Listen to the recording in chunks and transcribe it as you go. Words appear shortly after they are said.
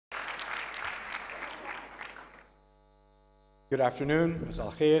Good afternoon,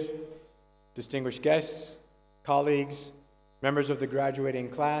 Masal Khair, distinguished guests, colleagues, members of the graduating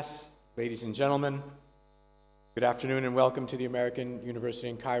class, ladies and gentlemen. Good afternoon and welcome to the American University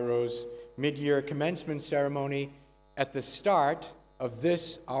in Cairo's mid-year commencement ceremony at the start of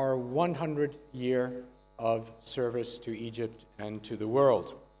this, our 100th year of service to Egypt and to the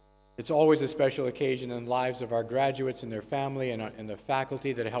world. It's always a special occasion in the lives of our graduates and their family and the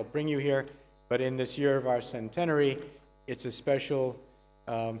faculty that helped bring you here, but in this year of our centenary, it's a special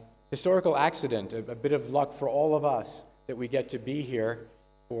historical accident, a bit of luck for all of us that we get to be here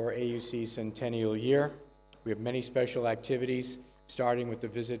for AUC's centennial year. We have many special activities, starting with the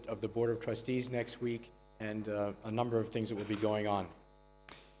visit of the Board of Trustees next week and a number of things that will be going on.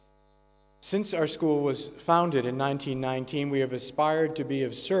 Since our school was founded in 1919, we have aspired to be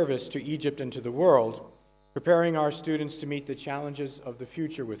of service to Egypt and to the world, preparing our students to meet the challenges of the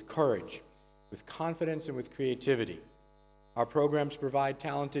future with courage, with confidence, and with creativity. Our programs provide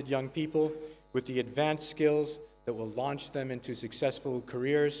talented young people with the advanced skills that will launch them into successful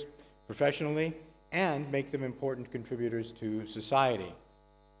careers professionally and make them important contributors to society.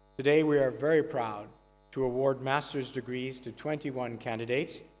 Today, we are very proud to award master's degrees to 21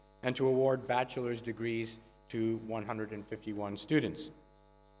 candidates and to award bachelor's degrees to 151 students.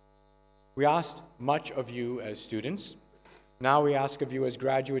 We asked much of you as students. Now we ask of you as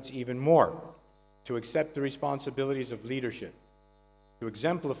graduates even more, to accept the responsibilities of leadership, to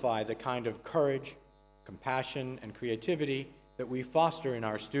exemplify the kind of courage, compassion, and creativity that we foster in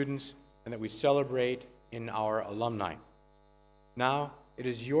our students and that we celebrate in our alumni. Now, it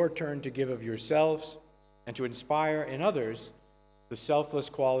is your turn to give of yourselves and to inspire in others the selfless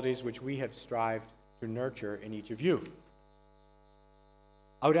qualities which we have strived to nurture in each of you.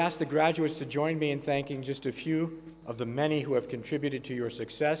 I would ask the graduates to join me in thanking just a few of the many who have contributed to your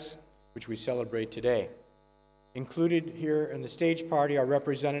success, which we celebrate today. Included here in the stage party are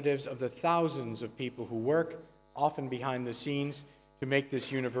representatives of the thousands of people who work, often behind the scenes, to make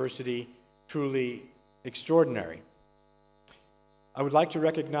this university truly extraordinary. I would like to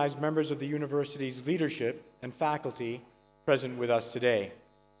recognize members of the university's leadership and faculty present with us today.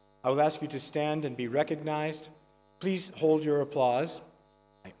 I will ask you to stand and be recognized. Please hold your applause.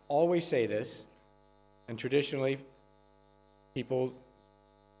 I always say this, and traditionally people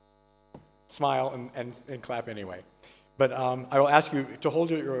smile and clap anyway. But I will ask you to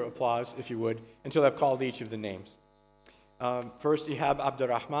hold your applause, if you would, until I've called each of the names. First, Ihab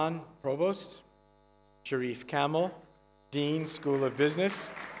Abdurrahman, Provost. Sharif Kamel, Dean, School of Business.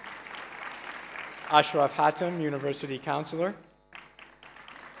 Ashraf Hatem, University Counselor.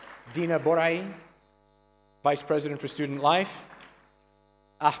 Dina Borai, Vice President for Student Life.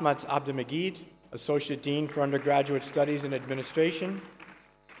 Ahmad Abdelmajid, Associate Dean for Undergraduate Studies and Administration.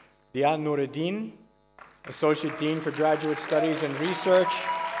 Dia Nuruddin, Associate Dean for Graduate Studies and Research.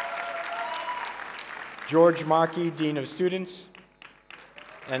 George Markey, Dean of Students.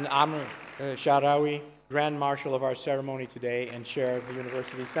 And Amr Sharawi, Grand Marshal of our ceremony today and Chair of the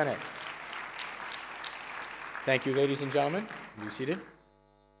University Senate. Thank you, ladies and gentlemen. Be seated.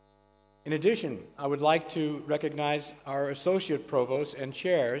 In addition, I would like to recognize our Associate Provosts and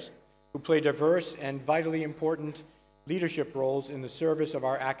Chairs who play diverse and vitally important leadership roles in the service of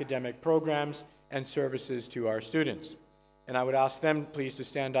our academic programs and services to our students. And I would ask them please to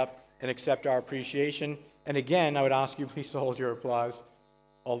stand up and accept our appreciation. And again, I would ask you please to hold your applause,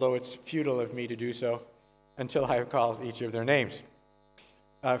 although it's futile of me to do so, until I have called each of their names.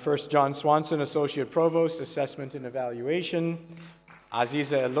 First, John Swanson, Associate Provost, Assessment and Evaluation.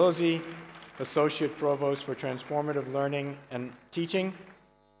 Aziza Elozi, Associate Provost for Transformative Learning and Teaching.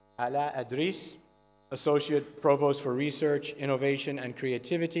 Ala Adris, Associate Provost for Research, Innovation, and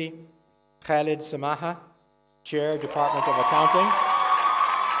Creativity. Khalid Samaha, Chair, Department of Accounting.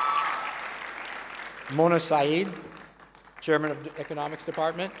 Mona Saeed, Chairman of the Economics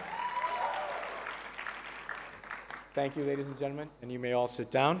Department. Thank you, ladies and gentlemen, and you may all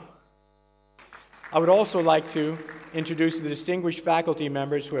sit down. I would also like to introduce the distinguished faculty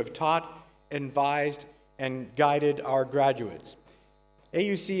members who have taught, advised, and guided our graduates.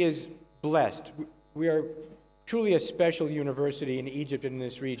 AUC is blessed. We are truly a special university in Egypt and in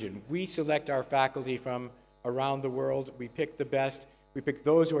this region. We select our faculty from around the world. We pick the best. We pick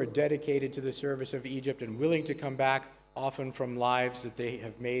those who are dedicated to the service of Egypt and willing to come back, often from lives that they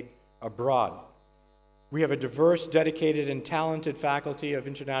have made abroad. We have a diverse, dedicated, and talented faculty of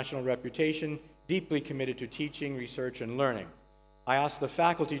international reputation, deeply committed to teaching, research, and learning. I ask the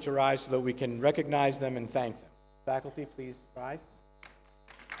faculty to rise so that we can recognize them and thank them. Faculty, please rise.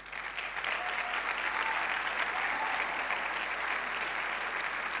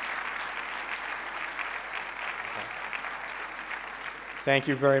 Thank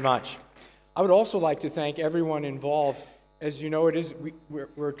you very much. I would also like to thank everyone involved. As you know,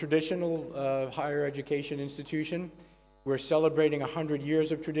 we're a traditional higher education institution. We're celebrating 100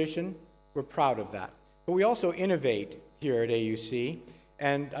 years of tradition. We're proud of that. But we also innovate here at AUC,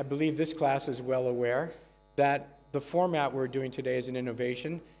 and I believe this class is well aware that the format we're doing today is an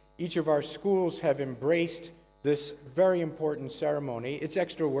innovation. Each of our schools have embraced this very important ceremony. It's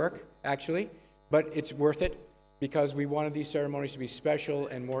extra work, actually, but it's worth it because we wanted these ceremonies to be special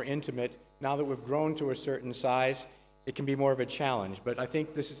and more intimate. Now that we've grown to a certain size, it can be more of a challenge. But I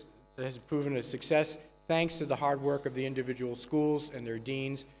think this has proven a success thanks to the hard work of the individual schools and their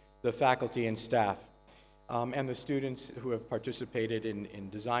deans, the faculty and staff, and the students who have participated in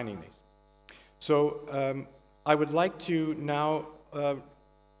designing these. So I would like to now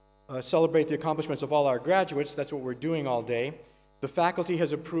celebrate the accomplishments of all our graduates. That's what we're doing all day. The faculty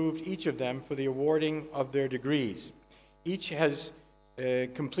has approved each of them for the awarding of their degrees. Each has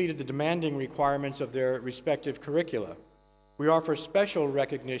completed the demanding requirements of their respective curricula. We offer special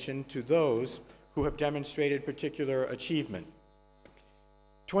recognition to those who have demonstrated particular achievement.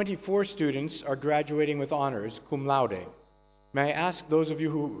 24 students are graduating with honors, cum laude. May I ask those of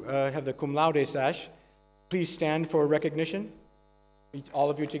you who have the cum laude sash, please stand for recognition, all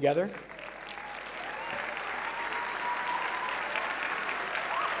of you together.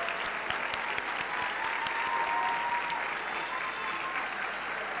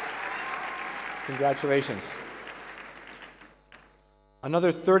 Congratulations.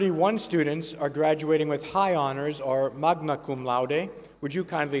 Another 31 students are graduating with high honors or magna cum laude. Would you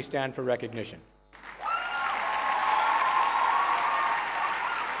kindly stand for recognition?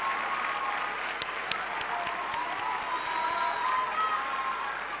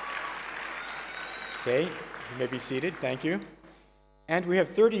 Okay, you may be seated. Thank you. And we have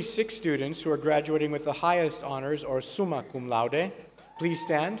 36 students who are graduating with the highest honors or summa cum laude. Please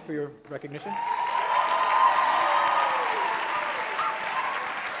stand for your recognition.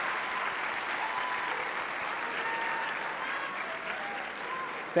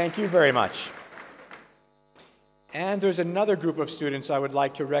 Thank you very much. And there's another group of students I would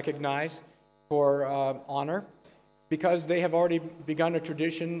like to recognize for honor because they have already begun a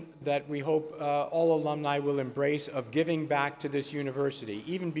tradition that we hope all alumni will embrace of giving back to this university.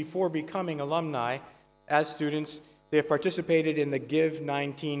 Even before becoming alumni, as students, they have participated in the Give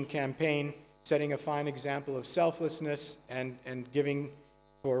 19 campaign, setting a fine example of selflessness and giving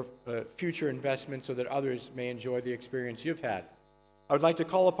for future investment so that others may enjoy the experience you've had. I would like to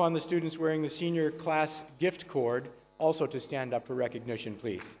call upon the students wearing the senior class gift cord also to stand up for recognition,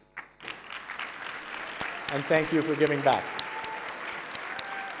 please. And thank you for giving back.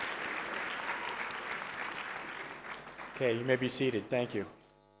 Okay, you may be seated. Thank you.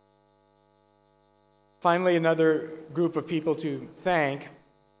 Finally, another group of people to thank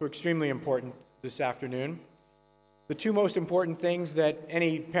who are extremely important this afternoon. The two most important things that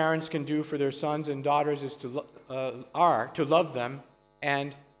any parents can do for their sons and daughters is are to love them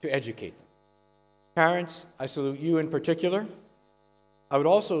and to educate them. Parents, I salute you in particular. I would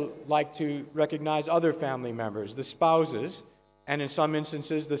also like to recognize other family members, the spouses, and in some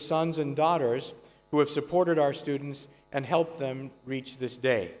instances, the sons and daughters who have supported our students and helped them reach this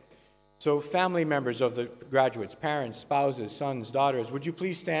day. So family members of the graduates, parents, spouses, sons, daughters, would you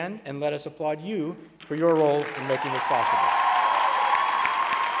please stand and let us applaud you for your role in making this possible.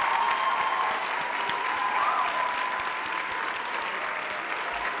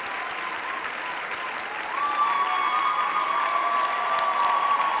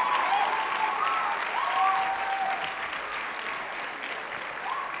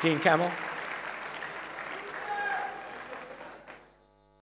 Dean Kemmel.